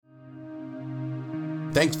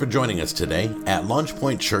Thanks for joining us today at Launch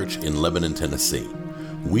Point Church in Lebanon, Tennessee.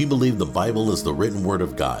 We believe the Bible is the written word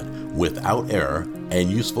of God, without error,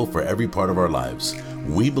 and useful for every part of our lives.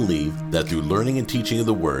 We believe that through learning and teaching of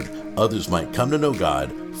the word, others might come to know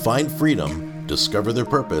God, find freedom, discover their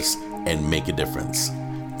purpose, and make a difference.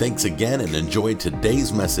 Thanks again and enjoy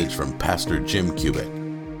today's message from Pastor Jim Cubitt.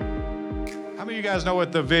 How many of you guys know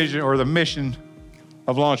what the vision or the mission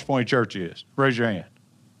of Launch Point Church is? Raise your hand.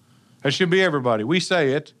 That should be everybody. We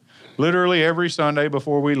say it literally every Sunday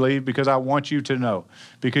before we leave because I want you to know.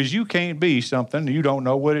 Because you can't be something you don't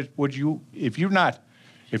know if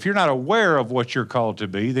you're not aware of what you're called to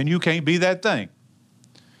be, then you can't be that thing.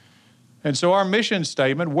 And so our mission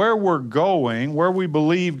statement, where we're going, where we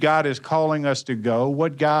believe God is calling us to go,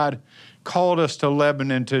 what God called us to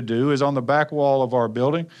Lebanon to do is on the back wall of our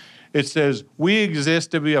building. It says, we exist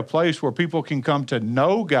to be a place where people can come to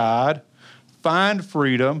know God, find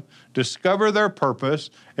freedom, discover their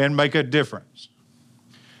purpose, and make a difference.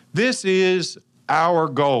 This is our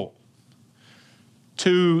goal,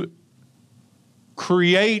 to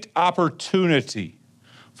create opportunity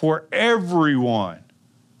for everyone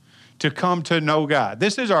to come to know God.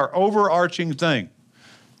 This is our overarching thing,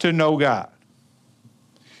 to know God.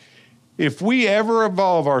 If we ever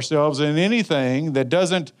involve ourselves in anything that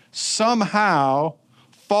doesn't somehow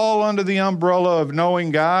fall under the umbrella of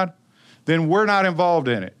knowing God, then we're not involved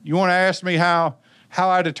in it. You want to ask me how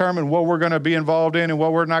I determine what we're going to be involved in and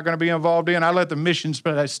what we're not going to be involved in? I let the mission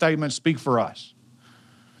statement speak for us.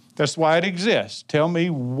 That's why it exists. Tell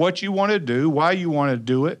me what you want to do, why you want to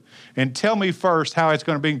do it, and tell me first how it's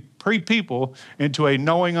going to bring people into a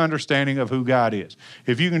knowing understanding of who God is.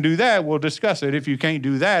 If you can do that, we'll discuss it. If you can't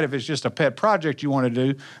do that, if it's just a pet project you want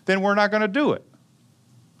to do, then we're not going to do it.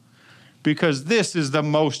 Because this is the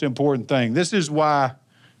most important thing. This is why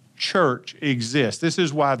church exists. This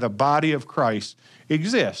is why the body of Christ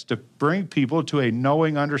exists, to bring people to a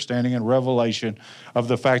knowing understanding and revelation of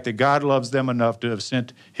the fact that God loves them enough to have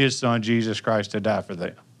sent his son, Jesus Christ, to die for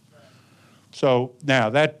them. So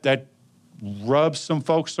now that rubs some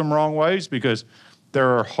folks some wrong ways because there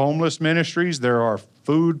are homeless ministries, there are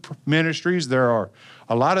food ministries, there are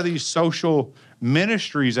a lot of these social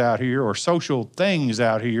ministries out here or social things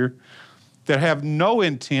out here that have no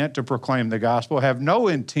intent to proclaim the gospel, have no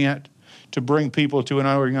intent to bring people to an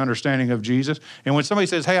understanding of Jesus. And when somebody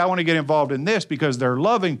says, hey, I want to get involved in this because they're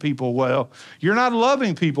loving people well, you're not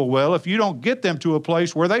loving people well if you don't get them to a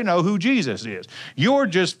place where they know who Jesus is. You're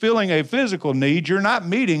just filling a physical need. You're not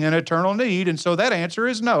meeting an eternal need. And so that answer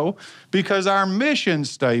is no, because our mission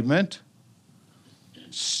statement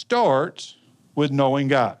starts with knowing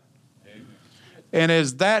God. Amen. And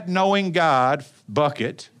as that knowing God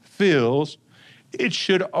bucket fills, it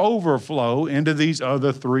should overflow into these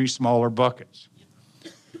other three smaller buckets,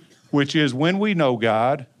 which is when we know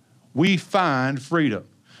God, we find freedom.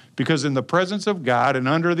 Because in the presence of God and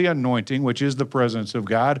under the anointing, which is the presence of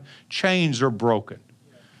God, chains are broken.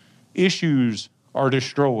 Issues are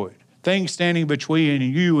destroyed. Things standing between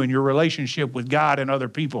you and your relationship with God and other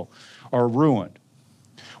people are ruined.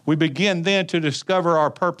 We begin then to discover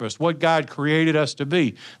our purpose, what God created us to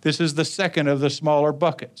be. This is the second of the smaller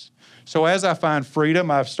buckets. So as I find freedom,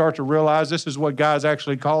 I start to realize this is what God's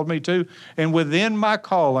actually called me to. And within my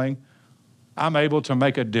calling, I'm able to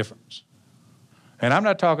make a difference. And I'm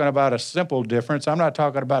not talking about a simple difference. I'm not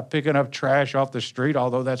talking about picking up trash off the street,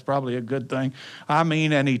 although that's probably a good thing. I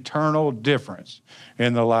mean an eternal difference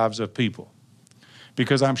in the lives of people.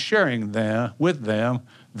 Because I'm sharing with them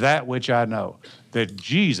that which I know, that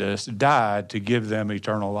Jesus died to give them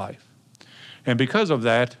eternal life. And because of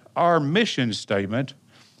that, our mission statement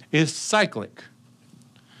is cyclic,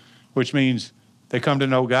 which means they come to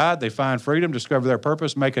know God, they find freedom, discover their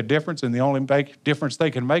purpose, make a difference, and the only difference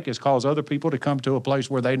they can make is cause other people to come to a place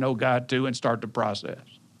where they know God too and start the process.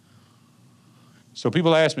 So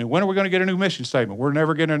people ask me, when are we going to get a new mission statement? We're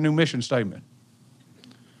never getting a new mission statement.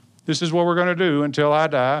 This is what we're going to do until I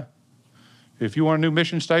die. If you want a new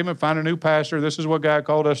mission statement, find a new pastor. This is what God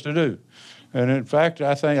called us to do. And in fact,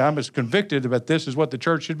 I think I'm as convicted that this is what the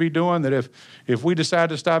church should be doing, that if we decide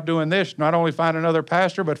to stop doing this, not only find another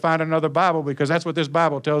pastor, but find another Bible, because that's what this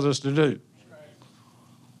Bible tells us to do.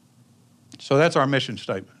 So that's our mission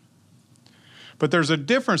statement. But there's a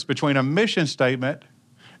difference between a mission statement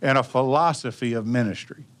and a philosophy of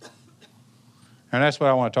ministry. And that's what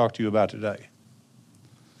I want to talk to you about today.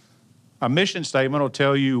 A mission statement will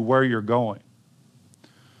tell you where you're going.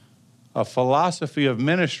 A philosophy of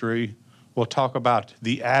ministry will talk about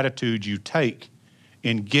the attitude you take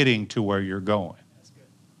in getting to where you're going. That's good.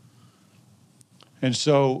 And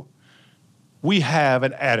so we have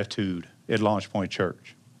an attitude at Launch Point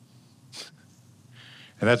Church.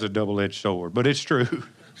 And that's a double-edged sword, but it's true.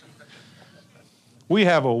 We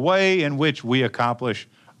have a way in which we accomplish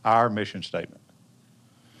our mission statement.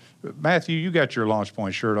 Matthew, you got your Launch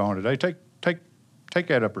Point shirt on today. Take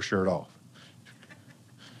that upper shirt off.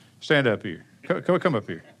 Stand up here. Come up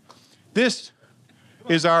here. This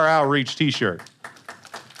is our outreach T-shirt.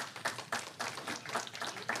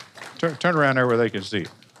 Turn around there where they can see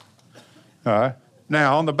it. All right.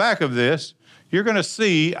 Now, on the back of this, you're going to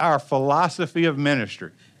see our philosophy of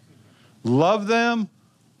ministry. Love them,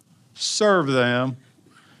 serve them,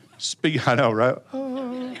 speak. I know, right?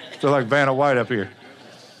 They're like Vanna White up here.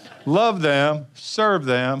 Love them, serve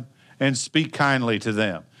them, and speak kindly to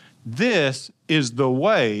them. This is the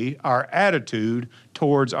way, our attitude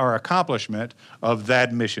towards our accomplishment of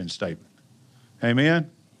that mission statement. Amen?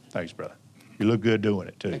 Thanks, brother. You look good doing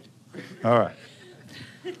it, too. All right.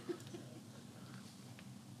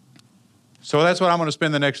 So that's what I'm going to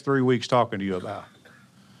spend the next 3 weeks talking to you about,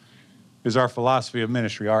 is our philosophy of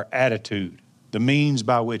ministry, our attitude, the means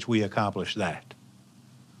by which we accomplish that.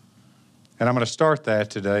 And I'm going to start that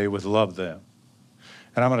today with love them.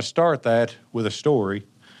 And I'm going to start that with a story.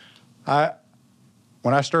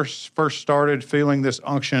 When I first started feeling this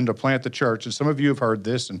unction to plant the church, and some of you have heard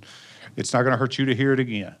this, and it's not going to hurt you to hear it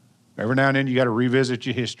again. Every now and then you got to revisit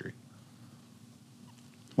your history.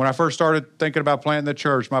 When I first started thinking about planting the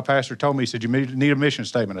church, my pastor told me, he said, you need a mission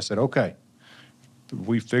statement. I said, okay.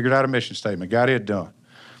 We figured out a mission statement, got it done.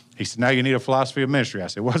 He said, now you need a philosophy of ministry. I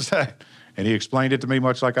said, what's that? And he explained it to me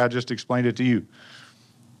much like I just explained it to you.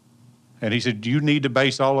 And he said, you need to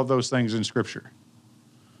base all of those things in Scripture.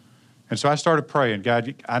 And so I started praying,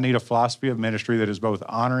 God, I need a philosophy of ministry that is both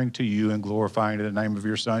honoring to you and glorifying in the name of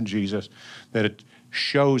your Son, Jesus, that it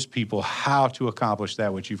shows people how to accomplish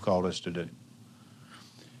that which you've called us to do.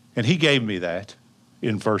 And he gave me that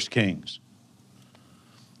in 1 Kings.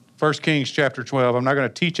 1 Kings chapter 12. I'm not going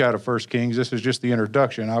to teach out of 1 Kings. This is just the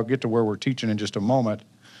introduction. I'll get to where we're teaching in just a moment.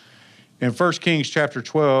 In 1 Kings chapter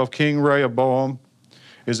 12, King Rehoboam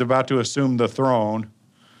is about to assume the throne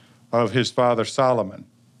of his father Solomon.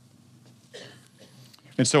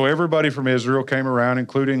 And so everybody from Israel came around,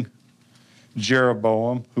 including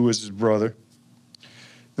Jeroboam, who was his brother.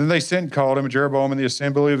 Then they sent and called him, and Jeroboam and the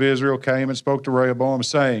assembly of Israel came and spoke to Rehoboam,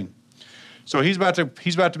 saying, so he's about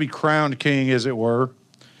to be crowned king, as it were,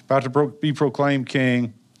 about to be proclaimed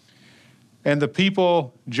king. And the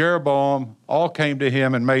people, Jeroboam, all came to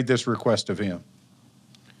him and made this request of him.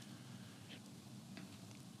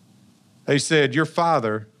 They said, your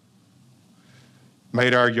father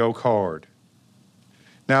made our yoke hard.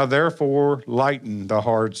 Now therefore lighten the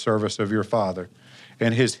hard service of your father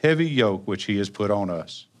and his heavy yoke which he has put on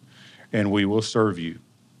us, and we will serve you.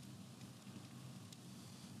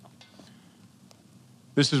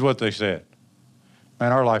 This is what they said.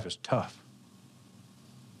 Man, our life is tough.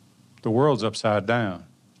 The world's upside down.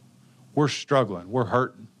 We're struggling. We're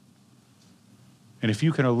hurting. And if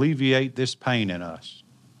you can alleviate this pain in us,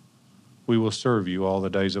 we will serve you all the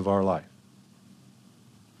days of our life.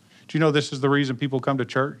 Do you know this is the reason people come to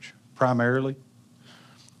church, primarily?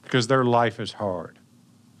 Because their life is hard.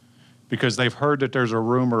 Because they've heard that there's a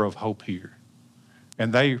rumor of hope here.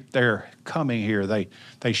 And they're coming here.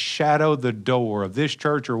 They shadow the door of this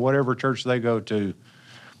church or whatever church they go to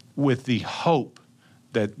with the hope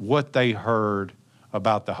that what they heard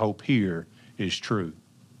about the hope here is true.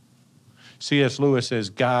 C.S. Lewis says,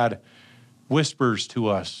 God whispers to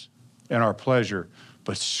us in our pleasure,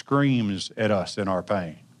 but screams at us in our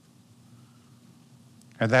pain.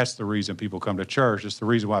 And that's the reason people come to church. It's the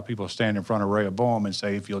reason why people stand in front of Rehoboam and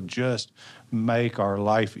say, if you'll just make our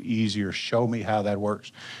life easier, show me how that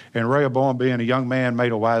works. And Rehoboam, being a young man,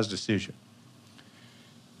 made a wise decision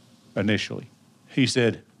initially. He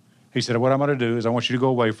said, what I'm going to do is I want you to go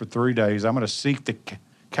away for 3 days. I'm going to seek the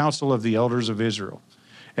counsel of the elders of Israel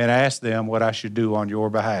and ask them what I should do on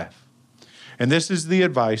your behalf. And this is the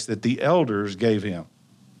advice that the elders gave him.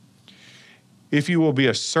 If you will be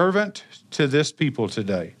a servant to this people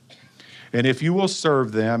today, and if you will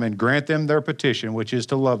serve them and grant them their petition, which is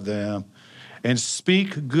to love them, and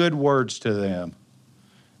speak good words to them,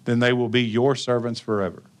 then they will be your servants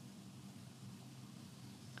forever.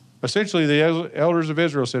 Essentially, the elders of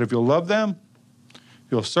Israel said, if you'll love them,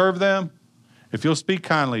 you'll serve them, if you'll speak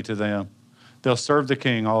kindly to them, they'll serve the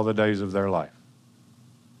king all the days of their life.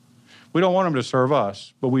 We don't want them to serve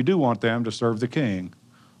us, but we do want them to serve the king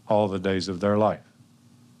all the days of their life.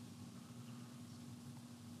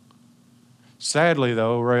 Sadly,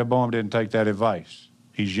 though, Rehoboam didn't take that advice.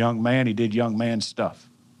 He's a young man. He did young man stuff.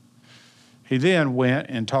 He then went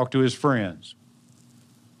and talked to his friends.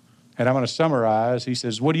 And I'm going to summarize. He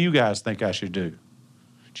says, what do you guys think I should do?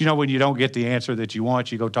 Do you know when you don't get the answer that you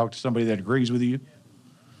want, you go talk to somebody that agrees with you?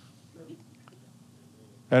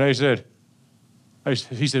 And he said,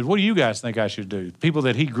 what do you guys think I should do? People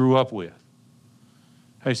that he grew up with.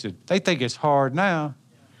 He said, they think it's hard now.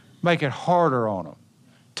 Make it harder on them.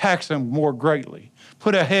 Tax them more greatly.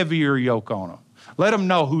 Put a heavier yoke on them. Let them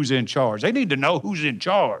know who's in charge. They need to know who's in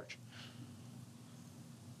charge.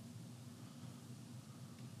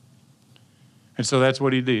 And so that's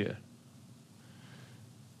what he did.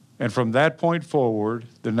 And from that point forward,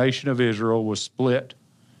 the nation of Israel was split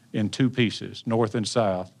in two pieces, north and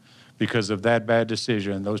south, because of that bad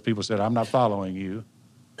decision. Those people said, I'm not following you.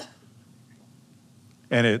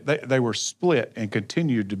 And they were split and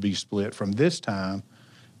continued to be split from this time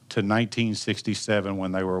to 1967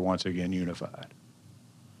 when they were once again unified.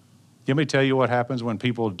 Let me tell you what happens when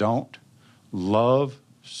people don't love,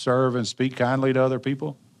 serve, and speak kindly to other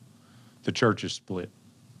people. The church is split.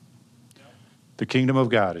 The kingdom of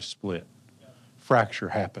God is split. Fracture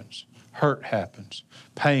happens. Hurt happens.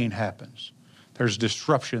 Pain happens. There's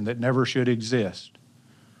disruption that never should exist.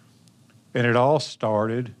 And it all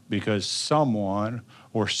started because someone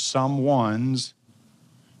or someones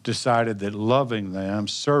decided that loving them,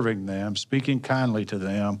 serving them, speaking kindly to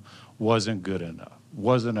them wasn't good enough,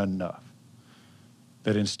 wasn't enough.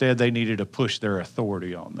 That instead they needed to push their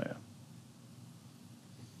authority on them.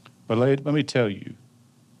 But let me tell you,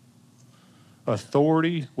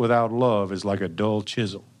 authority without love is like a dull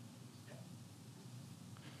chisel.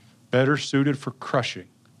 Better suited for crushing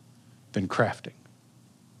than crafting.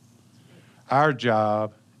 Our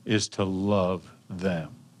job is to love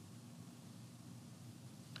them.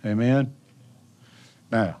 Amen?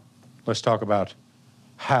 Now, let's talk about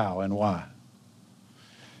how and why.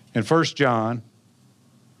 In 1 John,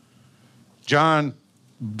 John,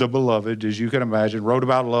 the beloved, as you can imagine, wrote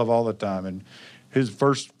about love all the time. And his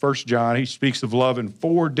first John, he speaks of love in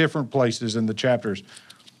 4 different places in the chapters,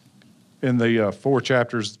 in the 5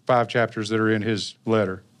 chapters that are in his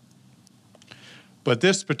letter. But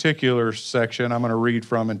this particular section I'm going to read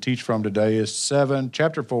from and teach from today is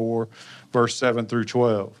chapter 4, verse 7 through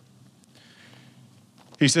 12.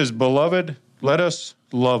 He says, Beloved, let us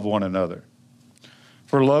love one another,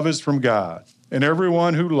 for love is from God, and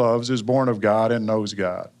everyone who loves is born of God and knows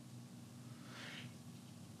God.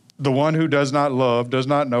 The one who does not love does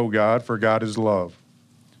not know God, for God is love.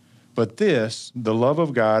 But this, the love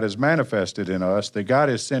of God, is manifested in us, that God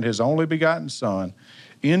has sent his only begotten Son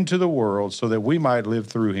into the world so that we might live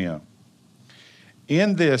through him.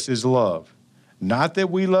 In this is love, not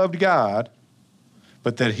that we loved God,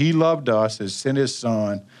 but that he loved us and sent his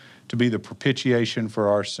Son to be the propitiation for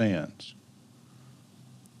our sins.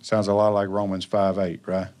 Sounds a lot like Romans 5:8,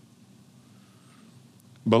 right?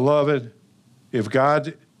 Beloved, if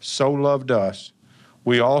God so loved us,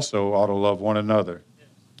 we also ought to love one another.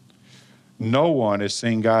 No one has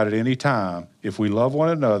seen God at any time. If we love one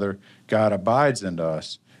another, God abides in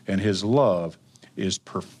us, and his love is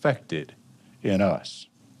perfected in us.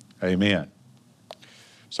 Amen.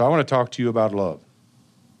 So I want to talk to you about love.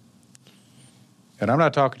 And I'm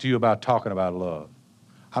not talking to you about talking about love.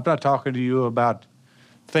 I'm not talking to you about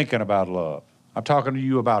thinking about love. I'm talking to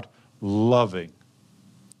you about loving.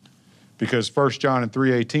 Because 1 John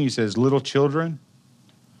 3:18 says, Little children,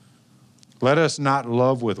 let us not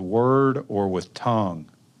love with word or with tongue,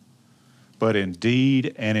 but in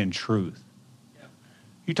deed and in truth. Yeah.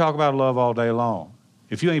 You talk about love all day long.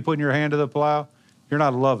 If you ain't putting your hand to the plow, you're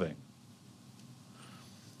not loving.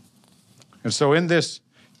 And so in this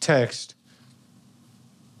text,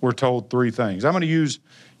 we're told 3 things. I'm going to use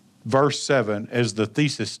verse 7 as the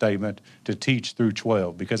thesis statement to teach through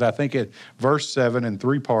 12, because I think verse 7 in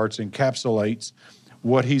 3 parts encapsulates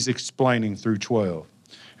what he's explaining through 12.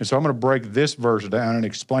 And so I'm going to break this verse down and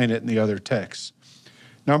explain it in the other texts.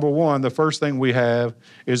 Number 1, the first thing we have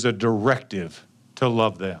is a directive to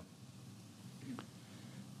love them.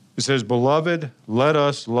 It says, Beloved, let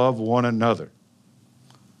us love one another.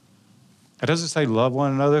 It doesn't say love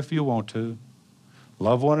one another if you want to.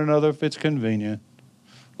 Love one another if it's convenient.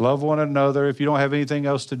 Love one another if you don't have anything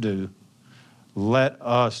else to do. Let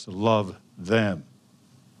us love them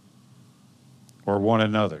or one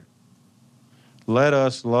another. Let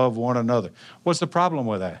us love one another. What's the problem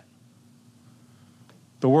with that?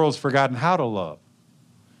 The world's forgotten how to love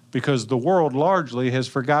because the world largely has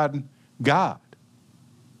forgotten God.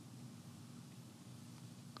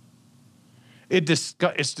 It's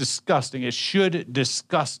disgusting. It should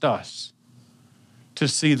disgust us to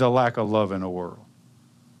see the lack of love in the world.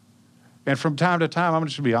 And from time to time, I'm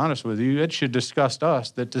just going to be honest with you, it should disgust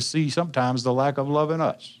us that to see sometimes the lack of love in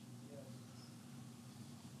us.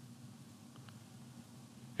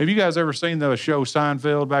 Have you guys ever seen the show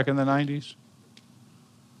Seinfeld back in the 90s?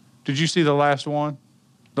 Did you see the last one?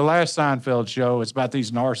 The last Seinfeld show, it's about these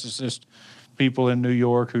narcissist people in New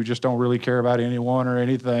York who just don't really care about anyone or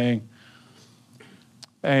anything.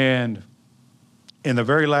 And in the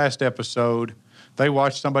very last episode, they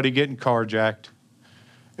watch somebody getting carjacked,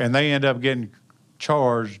 and they end up getting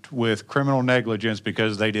charged with criminal negligence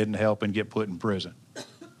because they didn't help and get put in prison.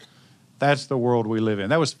 That's the world we live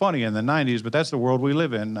in. That was funny in the 90s, but that's the world we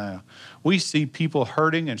live in now. We see people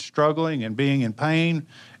hurting and struggling and being in pain,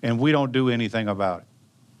 and we don't do anything about it.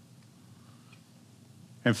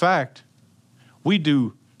 In fact, we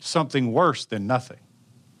do something worse than nothing.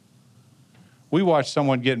 We watch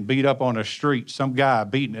someone getting beat up on the street, some guy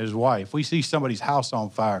beating his wife. We see somebody's house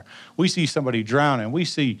on fire. We see somebody drowning. We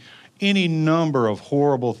see any number of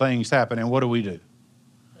horrible things happen, and what do?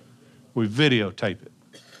 We videotape it,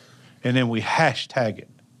 and then we hashtag it,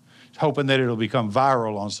 hoping that it'll become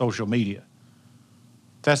viral on social media.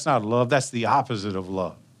 That's not love. That's the opposite of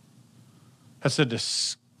love. That's a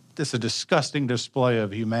disgusting display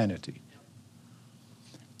of humanity.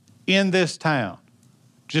 In this town,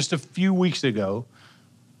 just a few weeks ago,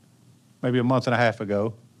 maybe a month and a half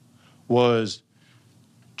ago, was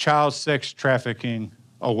Child Sex Trafficking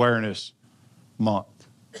Awareness Month.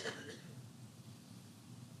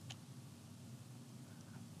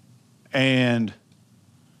 And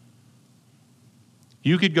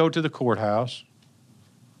you could go to the courthouse,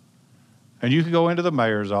 and you could go into the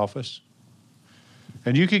mayor's office,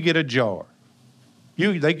 and you could get a jar.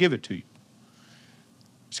 They give it to you.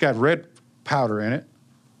 It's got red powder in it.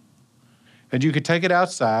 And you could take it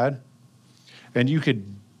outside, and you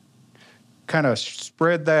could kind of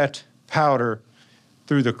spread that powder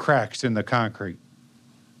through the cracks in the concrete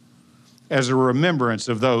as a remembrance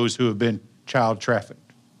of those who have been child trafficked.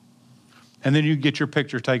 And then you get your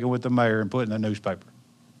picture taken with the mayor and put in the newspaper.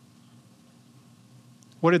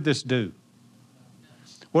 What did this do?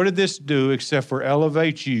 What did this do except for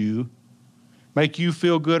elevate you, make you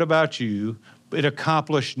feel good about you? It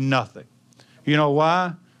accomplished nothing. You know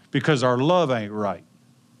why? Because our love ain't right.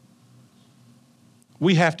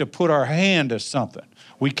 We have to put our hand to something.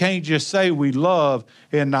 We can't just say we love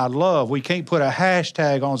and not love. We can't put a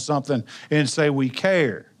hashtag on something and say we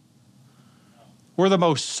care. We're the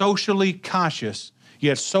most socially conscious,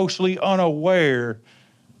 yet socially unaware,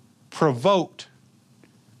 provoked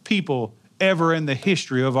people ever in the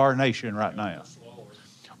history of our nation right now.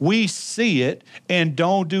 We see it and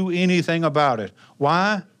don't do anything about it.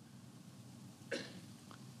 Why?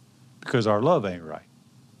 Because our love ain't right.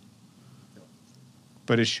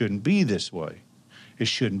 But it shouldn't be this way. It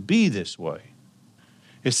shouldn't be this way.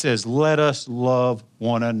 It says, let us love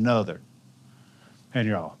one another. And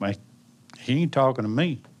you're all, man, he ain't talking to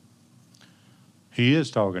me. He is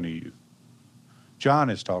talking to you. John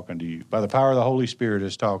is talking to you. By the power of the Holy Spirit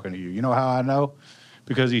is talking to you. You know how I know?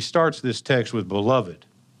 Because he starts this text with beloved.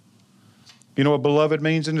 You know what beloved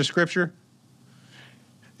means in the scripture?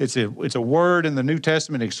 It's a word in the New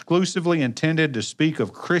Testament exclusively intended to speak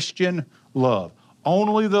of Christian love.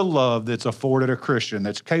 Only the love that's afforded a Christian,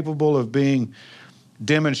 that's capable of being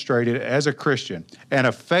demonstrated as a Christian, an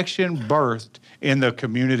affection birthed in the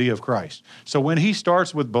community of Christ. So when he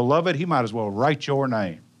starts with beloved, he might as well write your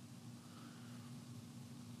name.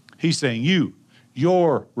 He's saying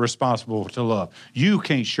you're responsible to love. You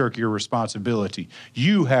can't shirk your responsibility.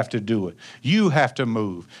 You have to do it. You have to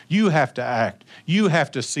move. You have to act. You have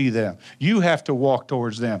to see them. You have to walk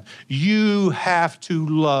towards them. You have to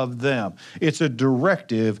love them. It's a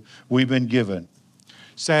directive we've been given.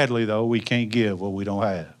 Sadly, though, we can't give what we don't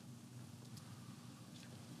have,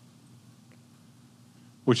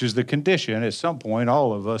 which is the condition at some point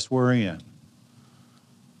all of us were in.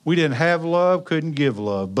 We didn't have love, couldn't give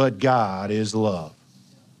love, but God is love.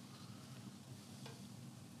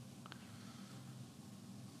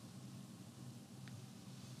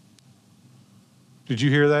 Did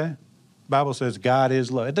you hear that? The Bible says God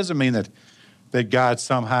is love. It doesn't mean that God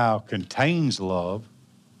somehow contains love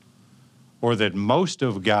or that most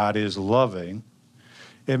of God is loving.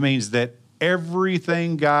 It means that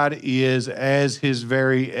everything God is as his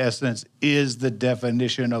very essence is the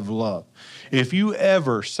definition of love. If you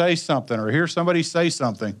ever say something or hear somebody say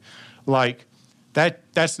something like,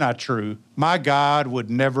 that's not true, my God would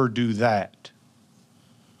never do that,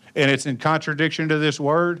 and it's in contradiction to this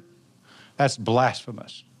word, that's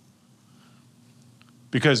blasphemous.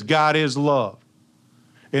 Because God is love.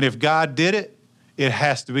 And if God did it, it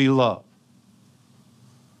has to be love.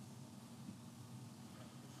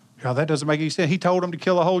 God, that doesn't make any sense. He told him to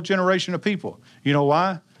kill a whole generation of people. You know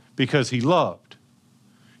why? Because he loved.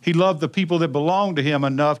 He loved the people that belonged to him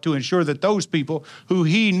enough to ensure that those people who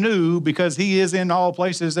he knew, because he is in all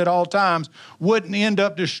places at all times, wouldn't end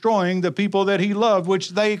up destroying the people that he loved, which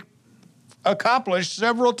they accomplished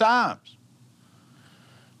several times.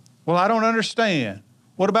 Well, I don't understand.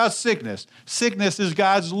 What about sickness? Sickness is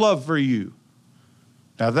God's love for you.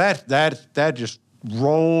 Now that just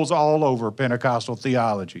rolls all over Pentecostal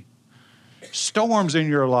theology. Storms in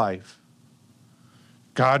your life.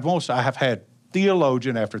 God won't. I have had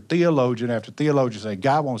theologian after theologian after theologian say,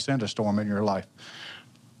 God won't send a storm in your life.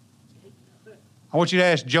 I want you to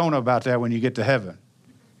ask Jonah about that when you get to heaven.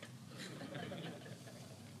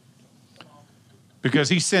 Because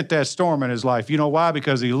he sent that storm in his life. You know why?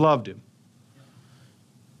 Because he loved him.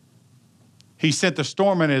 He sent the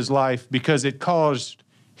storm in his life because it caused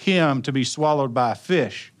him to be swallowed by a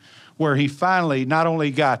fish, where he finally not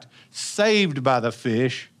only got saved by the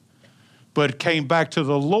fish, but came back to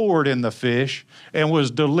the Lord in the fish and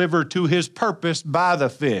was delivered to his purpose by the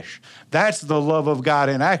fish. That's the love of God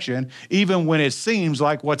in action, even when it seems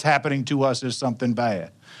like what's happening to us is something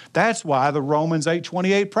bad. That's why the Romans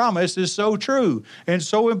 8:28 promise is so true and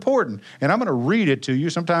so important. And I'm going to read it to you.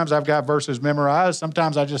 Sometimes I've got verses memorized.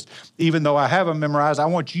 Sometimes I just, even though I have them memorized, I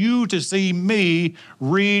want you to see me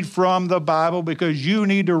read from the Bible, because you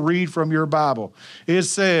need to read from your Bible. It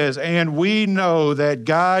says, and we know that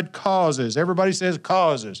God causes, everybody says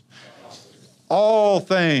causes, all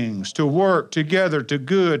things to work together to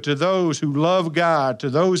good to those who love God, to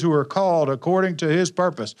those who are called according to his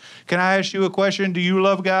purpose. Can I ask you a question? Do you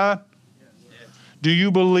love God? Yes. Do you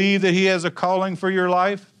believe that he has a calling for your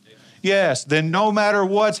life? Yes. Then no matter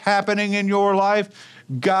what's happening in your life,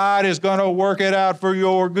 God is going to work it out for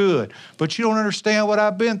your good. But you don't understand what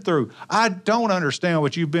I've been through. I don't understand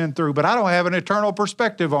what you've been through, but I don't have an eternal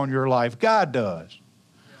perspective on your life. God does.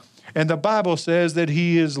 And the Bible says that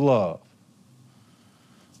he is love.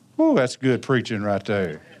 Oh, that's good preaching right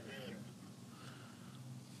there.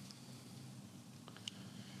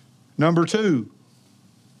 Number 2,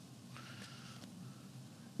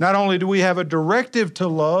 not only do we have a directive to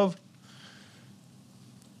love,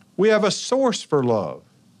 we have a source for love.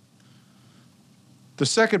 The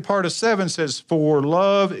second part of 7 says, for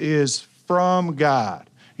love is from God.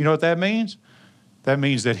 You know what that means? That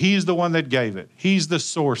means that he's the one that gave it. He's the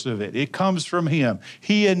source of it. It comes from him.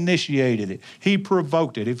 He initiated it. He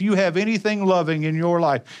provoked it. If you have anything loving in your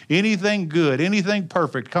life, anything good, anything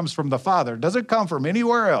perfect, comes from the Father. It doesn't come from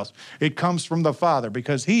anywhere else. It comes from the Father,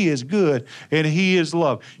 because he is good and he is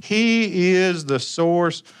love. He is the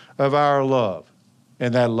source of our love,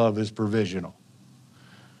 and that love is provisional.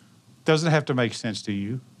 Doesn't have to make sense to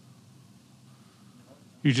you.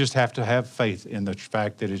 You just have to have faith in the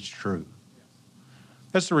fact that it's true.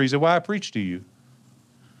 That's the reason why I preach to you.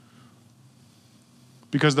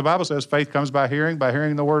 Because the Bible says faith comes by hearing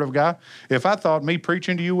the word of God. If I thought me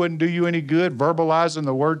preaching to you wouldn't do you any good, verbalizing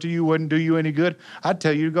the word to you wouldn't do you any good, I'd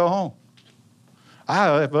tell you to go home.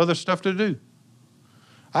 I have other stuff to do.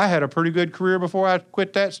 I had a pretty good career before I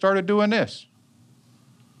quit that and started doing this.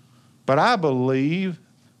 But I believe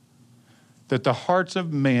that the hearts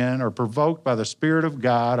of men are provoked by the Spirit of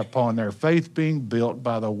God upon their faith being built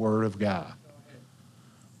by the word of God.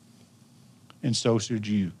 And so should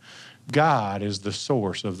you. God is the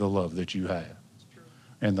source of the love that you have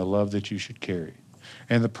and the love that you should carry.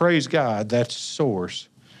 And praise God, that source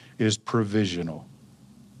is provisional.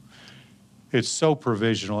 It's so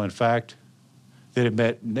provisional, in fact, that it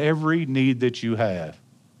met every need that you have.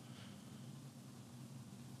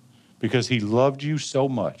 Because he loved you so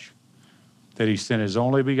much that he sent his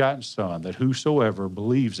only begotten Son, that whosoever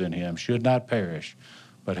believes in him should not perish,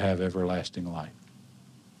 but have everlasting life.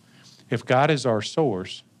 If God is our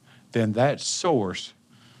source, then that source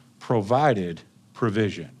provided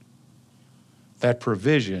provision. That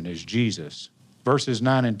provision is Jesus. Verses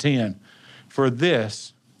 9 and 10, for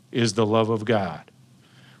this is the love of God,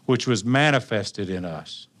 which was manifested in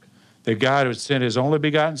us, that God had sent his only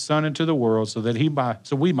begotten Son into the world so that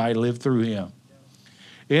we might live through him.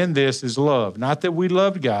 In this is love, not that we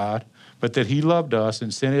loved God, but that he loved us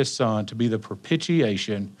and sent his Son to be the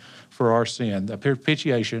propitiation for our sin. The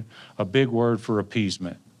propitiation, a big word for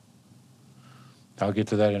appeasement. I'll get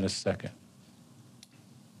to that in a second.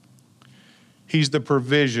 He's the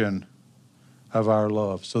provision of our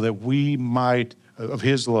love, so that we might, of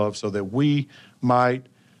his love, so that we might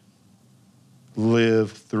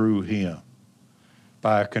live through him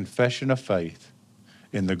by a confession of faith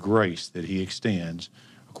in the grace that he extends,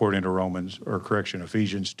 according to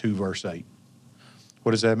Ephesians 2, verse 8.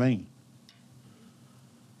 What does that mean?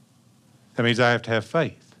 That means I have to have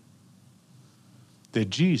faith that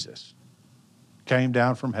Jesus came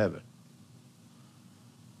down from heaven,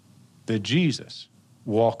 that Jesus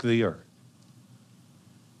walked the earth.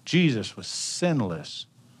 Jesus was sinless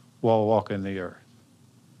while walking the earth.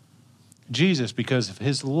 Jesus, because of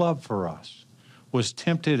his love for us, was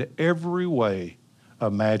tempted every way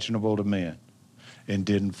imaginable to men and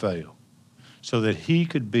didn't fail, so that he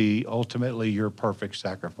could be ultimately your perfect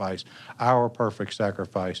sacrifice, our perfect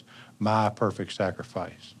sacrifice, my perfect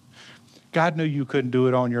sacrifice. God knew you couldn't do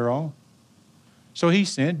it on your own, so he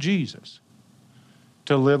sent Jesus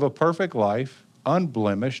to live a perfect life,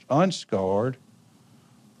 unblemished, unscarred,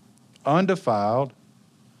 undefiled,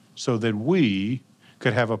 so that we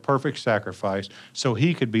could have a perfect sacrifice, so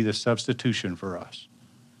he could be the substitution for us.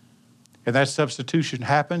 And that substitution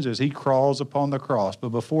happens as he crawls upon the cross. But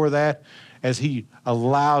before that, as he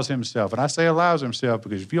allows himself, and I say allows himself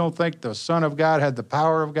because if you don't think the Son of God had the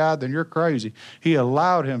power of God, then you're crazy. He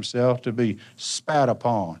allowed himself to be spat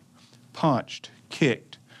upon, punched,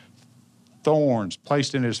 kicked, thorns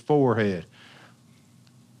placed in his forehead.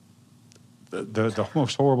 The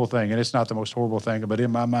most horrible thing, and it's not the most horrible thing, but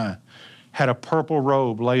in my mind, had a purple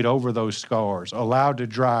robe laid over those scars, allowed to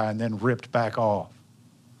dry and then ripped back off.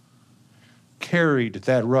 Carried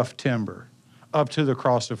that rough timber up to the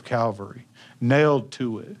cross of Calvary, nailed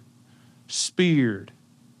to it, speared,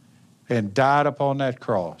 and died upon that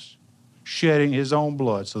cross, shedding his own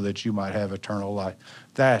blood so that you might have eternal life.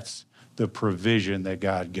 That's the provision that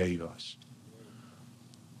God gave us,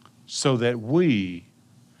 so that we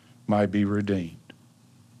might be redeemed,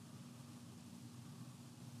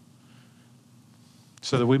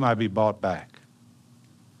 so that we might be bought back,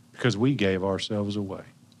 because we gave ourselves away.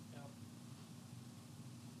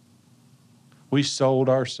 We sold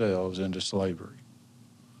ourselves into slavery.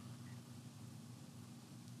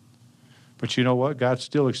 But you know what? God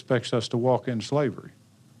still expects us to walk in slavery.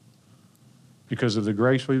 Because of the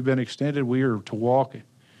grace we've been extended, we are to walk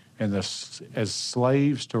as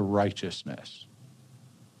slaves to righteousness.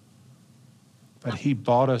 But he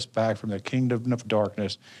bought us back from the kingdom of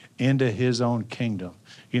darkness into his own kingdom.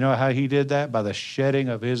 You know how he did that? By the shedding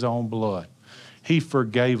of his own blood. He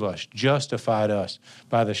forgave us, justified us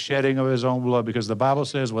by the shedding of his own blood, because the Bible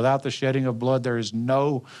says without the shedding of blood, there is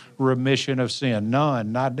no remission of sin.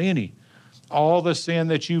 None, not any. All the sin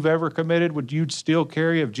that you've ever committed, would you'd still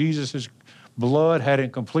carry if Jesus' blood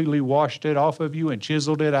hadn't completely washed it off of you and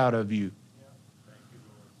chiseled it out of you.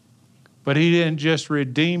 But he didn't just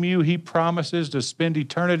redeem you. He promises to spend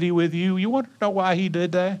eternity with you. You want to know why he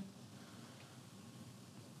did that?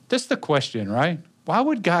 That's the question, right? Why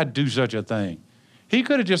would God do such a thing? He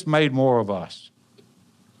could have just made more of us.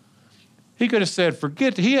 He could have said,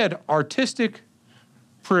 forget, he had artistic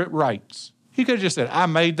rights. He could have just said, I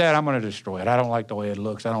made that, I'm going to destroy it. I don't like the way it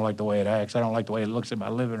looks. I don't like the way it acts. I don't like the way it looks in my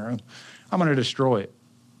living room. I'm going to destroy it.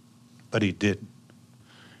 But he didn't.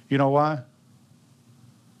 You know why?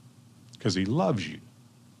 Because he loves you.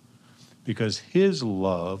 Because his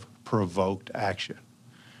love provoked action.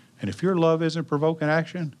 And if your love isn't provoking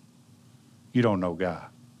action, you don't know God.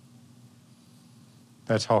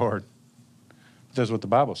 That's hard. That's what the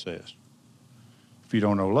Bible says. If you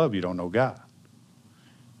don't know love, you don't know God.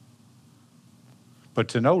 But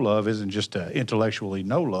to know love isn't just to intellectually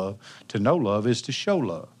know love. To know love is to show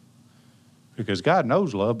love. Because God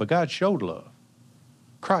knows love, but God showed love.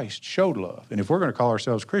 Christ showed love. And if we're going to call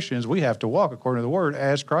ourselves Christians, we have to walk according to the word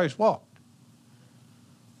as Christ walked.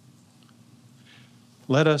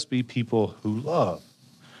 Let us be people who love.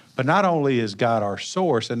 But not only is God our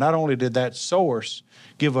source, and not only did that source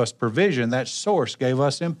give us provision, that source gave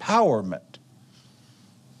us empowerment.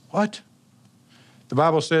 What? The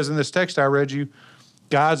Bible says in this text I read you,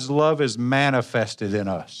 God's love is manifested in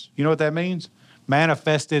us. You know what that means?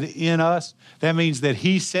 Manifested in us. That means that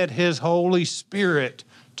he sent his Holy Spirit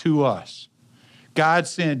to us. God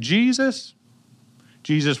sent Jesus.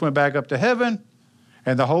 Jesus went back up to heaven,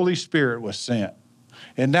 and the Holy Spirit was sent.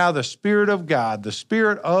 And now the Spirit of God, the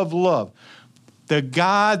Spirit of love, the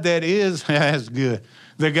God that is, that's good,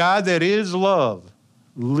 the God that is love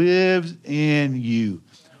lives in you.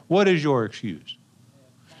 What is your excuse?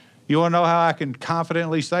 You want to know how I can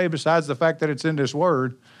confidently say, besides the fact that it's in this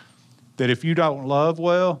word, that if you don't love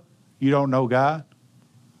well, you don't know God?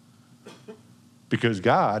 Because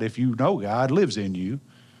God, if you know God, lives in you,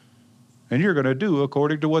 and you're going to do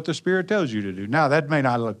according to what the Spirit tells you to do. Now, that may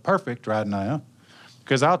not look perfect right now,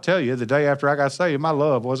 because I'll tell you, the day after I got saved, my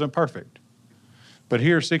love wasn't perfect. But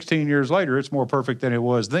here, 16 years later, it's more perfect than it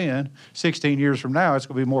was then. 16 years from now, it's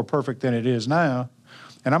going to be more perfect than it is now.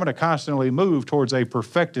 And I'm going to constantly move towards a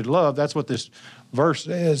perfected love. That's what this verse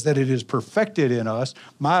says, that it is perfected in us.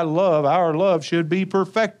 My love, our love, should be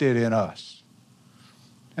perfected in us.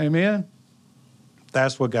 Amen?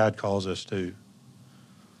 That's what God calls us to.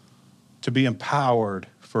 to be empowered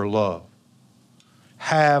for love.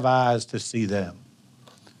 Have eyes to see them,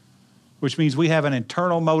 which means we have an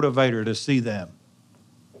internal motivator to see them.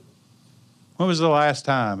 When was the last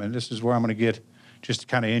time, and this is where I'm going to get just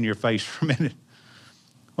kind of in your face for a minute.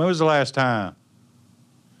 When was the last time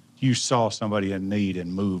you saw somebody in need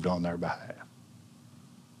and moved on their behalf?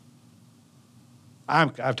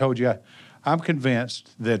 I've told you, I'm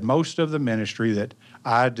convinced that most of the ministry that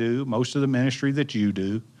I do, most of the ministry that you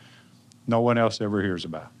do, no one else ever hears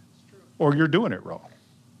about. Or you're doing it wrong.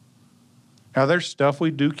 Now, there's stuff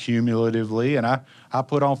we do cumulatively, and I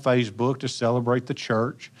put on Facebook to celebrate the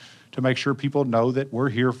church, to make sure people know that we're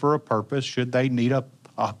here for a purpose should they need a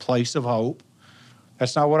place of hope.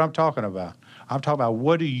 That's not what I'm talking about. I'm talking about,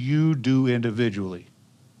 what do you do individually?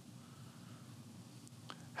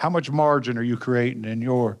 How much margin are you creating in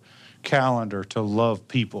your calendar to love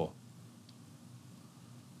people?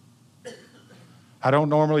 I don't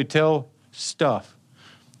normally tell stuff,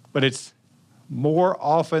 but it's more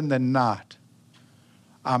often than not,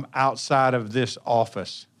 I'm outside of this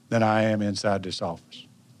office than I am inside this office.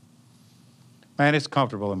 Man, it's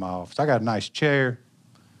comfortable in my office. I got a nice chair,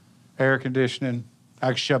 air conditioning. I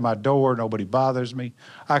can shut my door, nobody bothers me.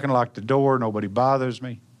 I can lock the door, nobody bothers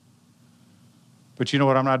me. But you know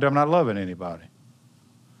what I'm not doing? I'm not loving anybody.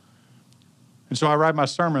 And so I write my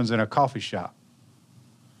sermons in a coffee shop.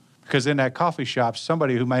 Because in that coffee shop,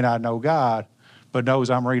 somebody who may not know God, but knows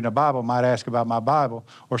I'm reading the Bible, might ask about my Bible.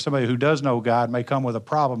 Or somebody who does know God may come with a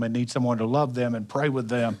problem and need someone to love them and pray with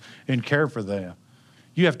them and care for them.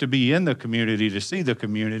 You have to be in the community to see the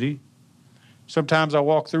community. Sometimes I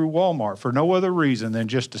walk through Walmart for no other reason than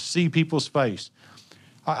just to see people's face.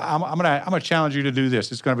 I'm gonna challenge you to do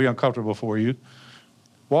this. It's going to be uncomfortable for you.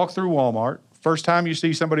 Walk through Walmart. First time you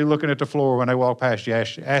see somebody looking at the floor when they walk past you,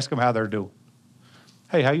 ask them how they're doing.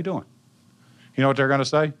 Hey, how you doing? You know what they're going to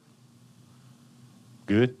say?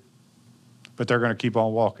 Good. But they're going to keep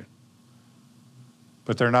on walking.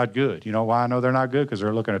 But they're not good. You know why I know they're not good? Because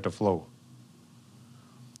they're looking at the floor.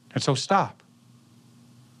 And so stop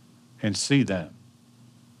and see them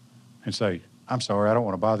and say, I'm sorry, I don't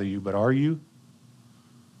want to bother you, but are you?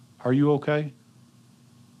 Are you okay?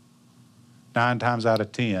 9 times out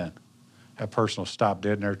of 10, that person will stop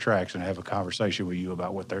dead in their tracks and have a conversation with you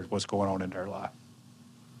about what's going on in their life.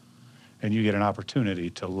 And you get an opportunity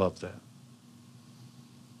to love them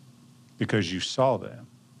because you saw them.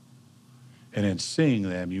 And in seeing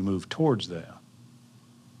them, you move towards them.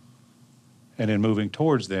 And in moving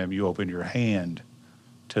towards them, you open your hand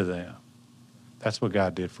to them. That's what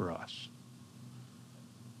God did for us.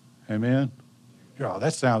 Amen? Oh,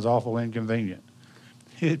 that sounds awful inconvenient.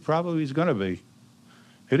 It probably is going to be.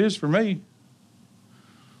 It is for me.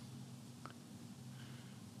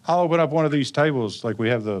 I'll open up one of these tables, like we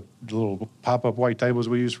have the little pop-up white tables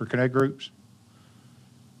we use for connect groups.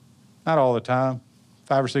 Not all the time,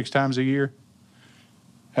 5 or 6 times a year.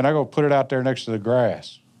 And I go put it out there next to the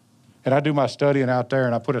grass. And I do my studying out there,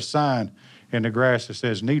 and I put a sign in the grass that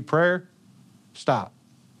says, need prayer? Stop.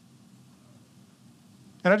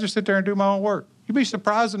 And I just sit there and do my own work. You'd be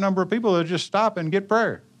surprised the number of people that just stop and get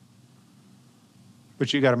prayer.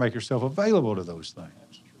 But you got to make yourself available to those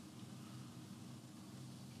things.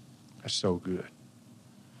 That's so good.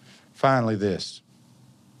 Finally, this.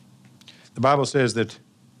 The Bible says that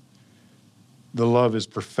the love is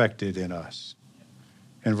perfected in us.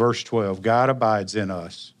 In verse 12, God abides in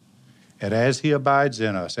us. And as he abides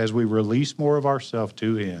in us, as we release more of ourselves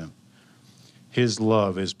to him, his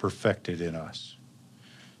love is perfected in us.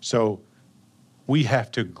 So we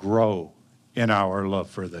have to grow in our love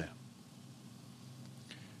for them.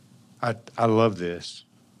 I love this.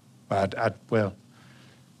 Well,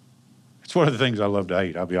 it's one of the things I love to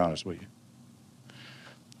hate, I'll be honest with you.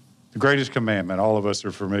 The greatest commandment, all of us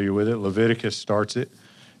are familiar with it. Leviticus starts it,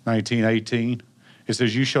 19:18. It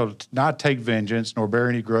says, you shall not take vengeance nor bear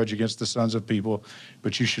any grudge against the sons of people,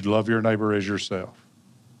 but you should love your neighbor as yourself.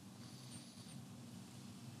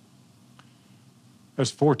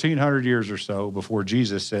 That's 1,400 years or so before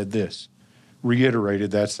Jesus said this,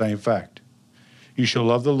 reiterated that same fact. You shall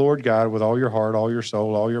love the Lord God with all your heart, all your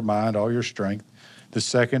soul, all your mind, all your strength. The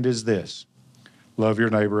second is this, love your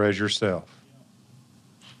neighbor as yourself.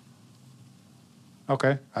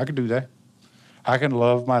 Okay, I can do that. I can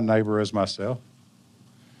love my neighbor as myself.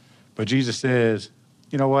 But Jesus says,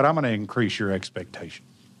 you know what? I'm going to increase your expectation.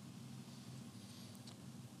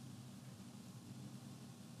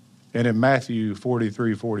 And in Matthew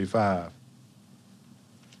 43:45,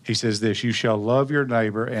 he says this, you shall love your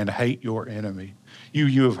neighbor and hate your enemy.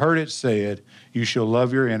 You have heard it said, you shall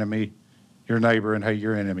love your enemy, your neighbor, and hate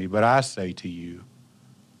your enemy. But I say to you,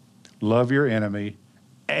 love your enemy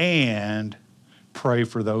and pray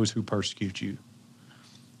for those who persecute you.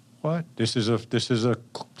 What? This is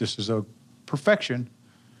a perfection.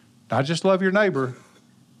 Not just love your neighbor.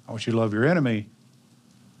 I want you to love your enemy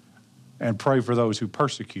and pray for those who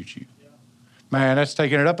persecute you. Man, that's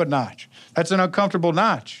taking it up a notch. That's an uncomfortable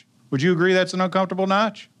notch. Would you agree that's an uncomfortable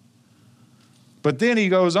notch? But then he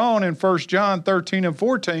goes on in 1 John 13 and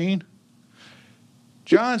 14.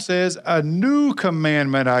 John says, a new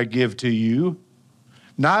commandment I give to you,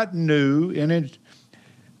 not new in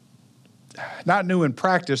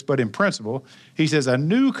practice, but in principle. He says, a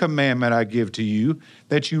new commandment I give to you,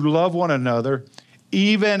 that you love one another,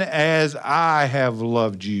 even as I have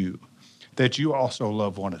loved you, that you also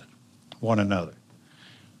love one another.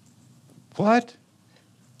 What?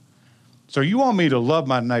 So you want me to love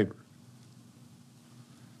my neighbor?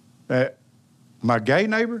 My gay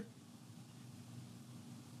neighbor?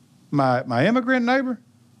 My immigrant neighbor?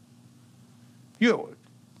 You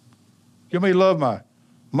want me to love my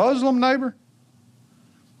Muslim neighbor?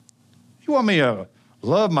 You want me to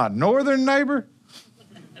love my northern neighbor?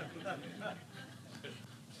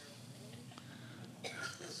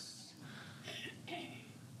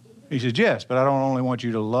 He said, yes, but I don't only want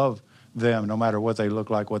you to love them no matter what they look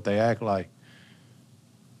like, what they act like,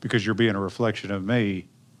 because you're being a reflection of me.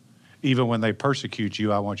 Even when they persecute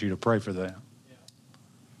you, I want you to pray for them. Yeah.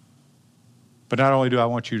 But not only do I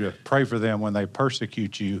want you to pray for them when they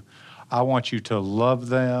persecute you, I want you to love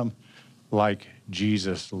them like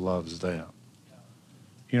Jesus loves them.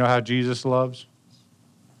 You know how Jesus loves?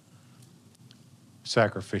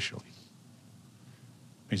 Sacrificially.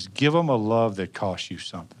 It means give them a love that costs you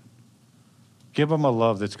something. Give them a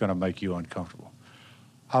love that's going to make you uncomfortable.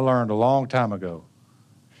 I learned a long time ago,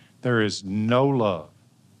 there is no love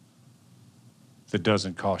that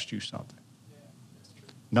doesn't cost you something.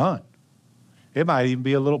 None. It might even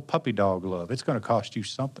be a little puppy dog love. It's going to cost you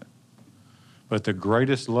something. But the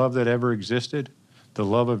greatest love that ever existed, the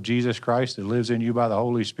love of Jesus Christ that lives in you by the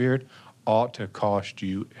Holy Spirit, ought to cost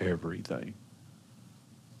you everything.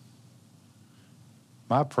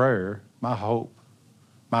 My prayer, my hope,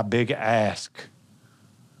 my big ask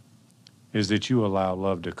is that you allow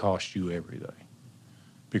love to cost you everything,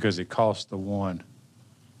 because it cost the one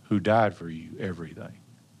who died for you everything.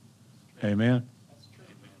 Amen?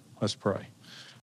 Let's pray.